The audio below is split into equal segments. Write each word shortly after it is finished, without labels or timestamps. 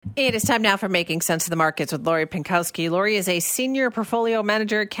It is time now for Making Sense of the Markets with Lori Pinkowski. Lori is a senior portfolio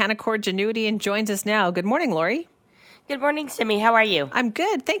manager at Canaccord Genuity and joins us now. Good morning, Lori. Good morning, Simi. How are you? I'm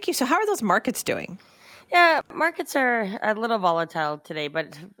good. Thank you. So how are those markets doing? Yeah, markets are a little volatile today,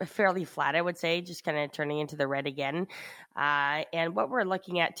 but fairly flat, I would say, just kind of turning into the red again. And what we're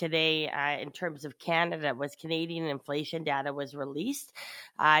looking at today in terms of Canada was Canadian inflation data was released.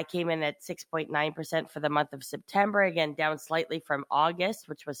 Came in at 6.9% for the month of September, again, down slightly from August,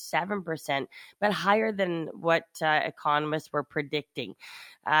 which was 7%, but higher than what economists were predicting.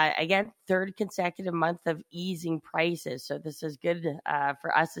 Again, third consecutive month of easing prices. So this is good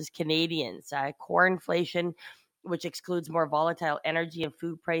for us as Canadians. Core inflation, which excludes more volatile energy and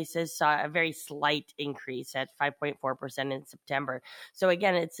food prices, saw a very slight increase at 5.4% in September. So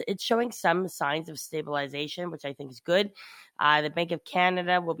again, it's showing some signs of stabilization, which I think is good. The Bank of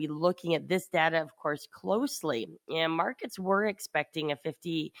Canada will be looking at this data, of course, closely. And markets were expecting a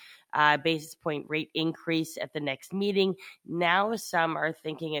 50 basis point rate increase at the next meeting. Now some are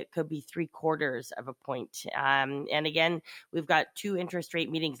thinking it could be 0.75 of a point. And again, we've got two interest rate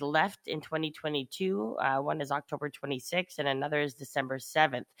meetings left in 2022. One is October 26th and another is December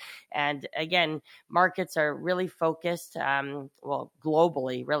 7th. And again, markets are really focused,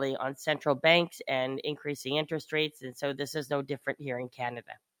 globally, really on central banks and increasing interest rates. And so this is no different here in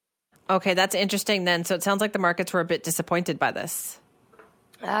Canada. Okay, that's interesting then. So it sounds like the markets were a bit disappointed by this.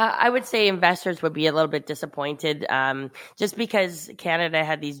 I would say investors would be a little bit disappointed just because Canada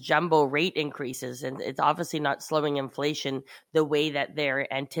had these jumbo rate increases, and it's obviously not slowing inflation the way that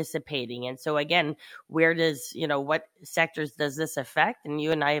they're anticipating. And so again, what sectors does this affect? And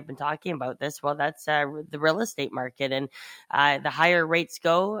you and I have been talking about this. Well, that's the real estate market, and the higher rates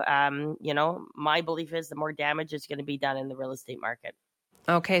go, my belief is the more damage is going to be done in the real estate market.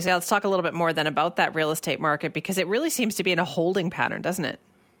 Okay, so let's talk a little bit more then about that real estate market, because it really seems to be in a holding pattern, doesn't it?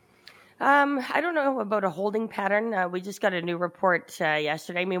 I don't know about a holding pattern. We just got a new report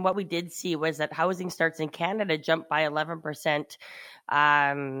yesterday. I mean, what we did see was that housing starts in Canada jumped by 11%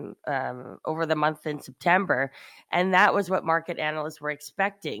 over the month in September. And that was what market analysts were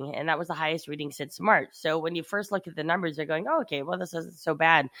expecting. And that was the highest reading since March. So when you first look at the numbers, you're going, oh, okay, well, this isn't so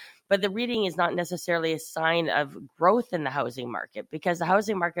bad. But the reading is not necessarily a sign of growth in the housing market, because the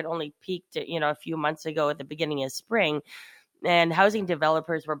housing market only peaked, a few months ago at the beginning of spring. And housing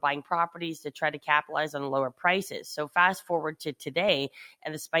developers were buying properties to try to capitalize on lower prices. So fast forward to today,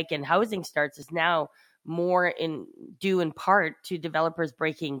 and the spike in housing starts is now more due in part to developers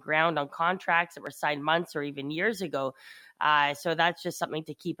breaking ground on contracts that were signed months or even years ago. So that's just something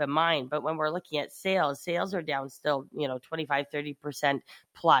to keep in mind. But when we're looking at sales are down still, 25, 30%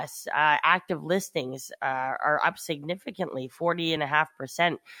 plus. Active listings are up significantly,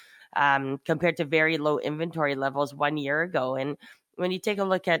 40.5%. Compared to very low inventory levels 1 year ago. And when you take a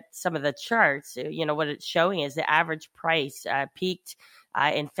look at some of the charts, what it's showing is the average price peaked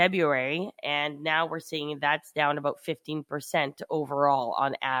in February, and now we're seeing that's down about 15% overall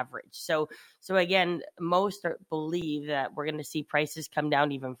on average. So again, most believe that we're going to see prices come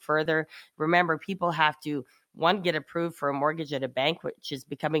down even further. Remember, people have to get approved for a mortgage at a bank, which is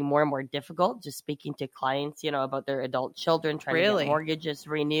becoming more and more difficult. Just speaking to clients, about their adult children, trying to get mortgages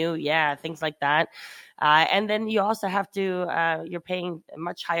renew. Yeah, things like that. And then you also have to, you're paying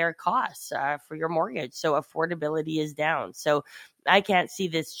much higher costs for your mortgage. So affordability is down. So I can't see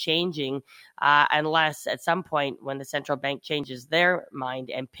this changing unless at some point when the central bank changes their mind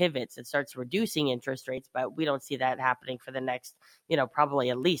and pivots and starts reducing interest rates. But we don't see that happening for the next,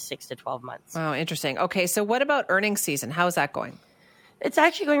 probably at least 6 to 12 months. Oh, interesting. Okay, so what about earnings season? How is that going? It's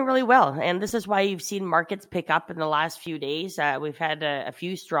actually going really well, and this is why you've seen markets pick up in the last few days. We've had a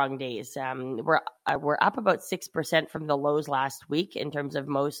few strong days. We're up about 6% from the lows last week in terms of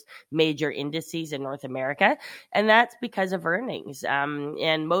most major indices in North America, and that's because of earnings.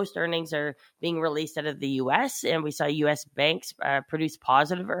 And most earnings are being released out of the U.S., and we saw U.S. banks produce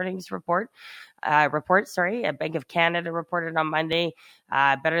positive earnings reports. A Bank of Canada reported on Monday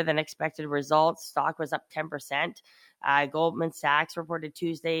better than expected results. Stock was up 10%. Goldman Sachs reported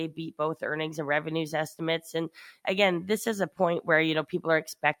Tuesday, beat both earnings and revenues estimates. And again, this is a point where, people are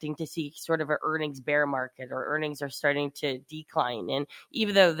expecting to see sort of an earnings bear market, or earnings are starting to decline. And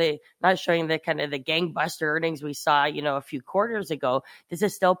even though they're not showing the kind of the gangbuster earnings we saw, a few quarters ago, this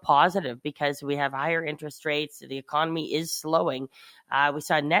is still positive because we have higher interest rates. The economy is slowing. We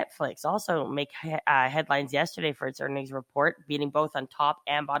saw Netflix also make headlines yesterday for its earnings report, beating both on top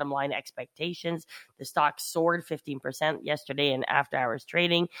and bottom line expectations. The stock soared 15% yesterday in after hours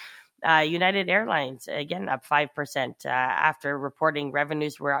trading. United Airlines, again, up 5% after reporting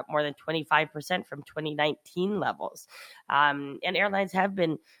revenues were up more than 25% from 2019 levels. And airlines have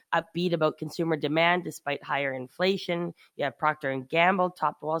been upbeat about consumer demand despite higher inflation. You have Procter & Gamble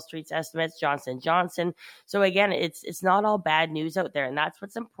topped Wall Street's estimates, Johnson & Johnson. So again, it's not all bad news out there. And that's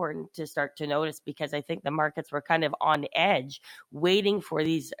what's important to start to notice, because I think the markets were kind of on edge waiting for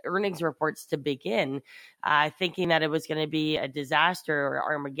these earnings reports to begin, thinking that it was going to be a disaster or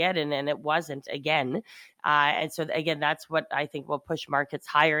Armageddon, and it wasn't again. And so, again, that's what I think will push markets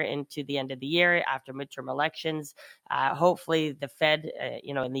higher into the end of the year after midterm elections. Hopefully the Fed,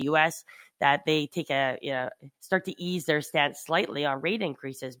 in the U.S., that they start to ease their stance slightly on rate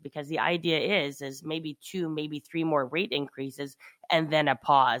increases, because the idea is maybe 2, maybe 3 more rate increases and then a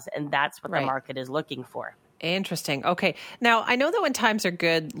pause. And that's what the market is looking for. Interesting. Okay. Now, I know that when times are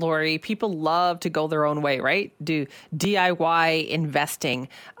good, Lori, people love to go their own way, right? Do DIY investing.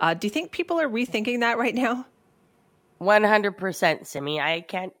 Do you think people are rethinking that right now? 100%, Simi. I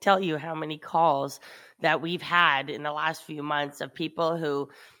can't tell you how many calls that we've had in the last few months of people who,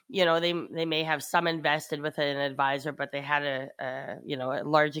 they may have some invested with an advisor, but they had a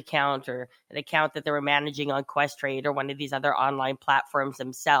large account or an account that they were managing on Questrade or one of these other online platforms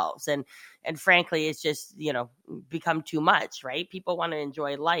themselves. And frankly, it's just, become too much, right? People want to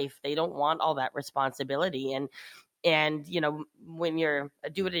enjoy life. They don't want all that responsibility. And when you're a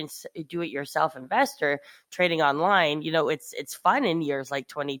do-it-yourself investor trading online, it's fun in years like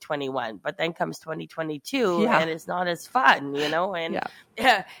 2021, but then comes 2022 and it's not as fun,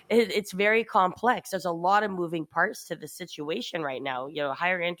 it's very complex. There's a lot of moving parts to the situation right now,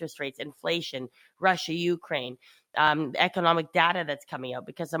 higher interest rates, inflation, Russia, Ukraine, economic data that's coming out,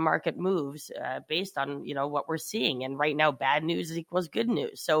 because the market moves based on, what we're seeing. And right now, bad news equals good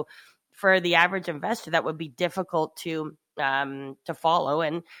news. So for the average investor, that would be difficult to follow.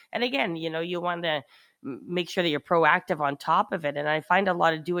 And again, you want to make sure that you're proactive on top of it. And I find a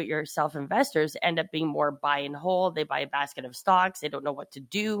lot of do-it-yourself investors end up being more buy and hold. They buy a basket of stocks. They don't know what to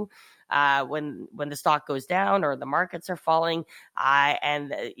do when the stock goes down or the markets are falling.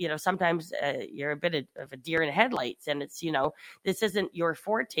 Sometimes you're a bit of a deer in headlights, and it's, this isn't your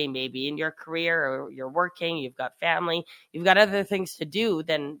forte maybe in your career, or you're working, you've got family, you've got other things to do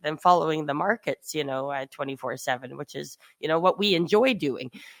than following the markets, 24/7, which is, what we enjoy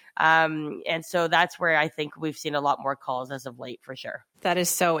doing. And so that's where I think we've seen a lot more calls as of late, for sure. That is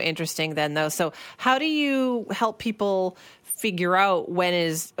so interesting then, though. So how do you help people figure out when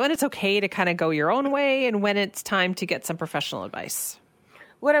it's okay to kind of go your own way and when it's time to get some professional advice?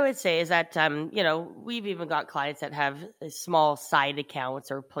 What I would say is that, we've even got clients that have small side accounts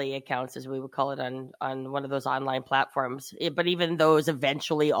or play accounts, as we would call it, on one of those online platforms. But even those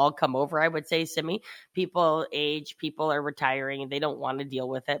eventually all come over, I would say, Simi. People age, people are retiring, and they don't want to deal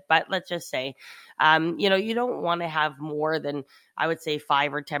with it. But let's just say, you don't want to have more than, I would say,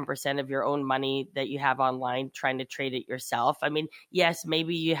 5 or 10% of your own money that you have online trying to trade it yourself. I mean, yes,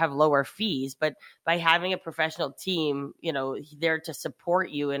 maybe you have lower fees, but by having a professional team, there to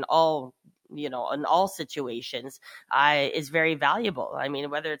support you in all situations, is very valuable. I mean,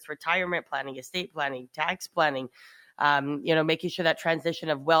 whether it's retirement planning, estate planning, tax planning, making sure that transition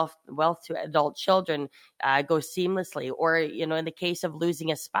of wealth to adult children goes seamlessly, or, in the case of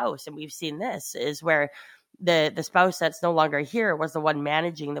losing a spouse, and we've seen this, is where the spouse that's no longer here was the one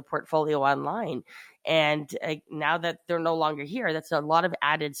managing the portfolio online. And now that they're no longer here, that's a lot of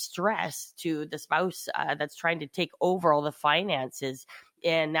added stress to the spouse that's trying to take over all the finances.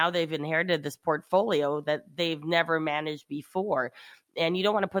 And now they've inherited this portfolio that they've never managed before. And you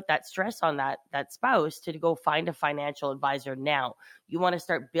don't want to put that stress on that spouse to go find a financial advisor now. You want to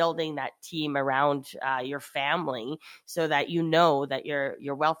start building that team around your family so that that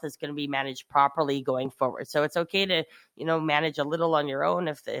your wealth is going to be managed properly going forward. So it's okay to, manage a little on your own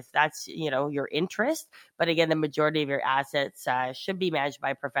if that's, your interest. But again, the majority of your assets should be managed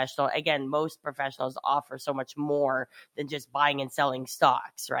by a professional. Again, most professionals offer so much more than just buying and selling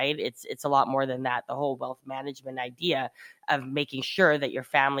stocks, right? It's a lot more than that. The whole wealth management idea of making sure that your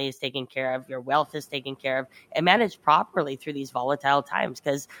family is taken care of, your wealth is taken care of, and managed properly through these volatile times.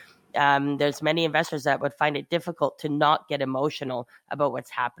 Because there's many investors that would find it difficult to not get emotional about what's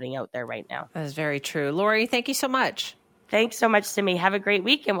happening out there right now. That is very true. Lori, thank you so much. Thanks so much, Simi. Have a great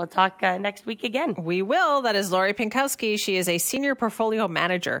week, and we'll talk next week again. We will. That is Lori Pinkowski. She is a senior portfolio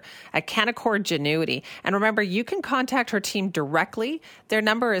manager at Canaccord Genuity. And remember, you can contact her team directly. Their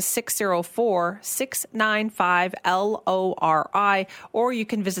number is 604-695-LORI, or you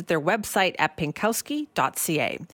can visit their website at pinkowski.ca.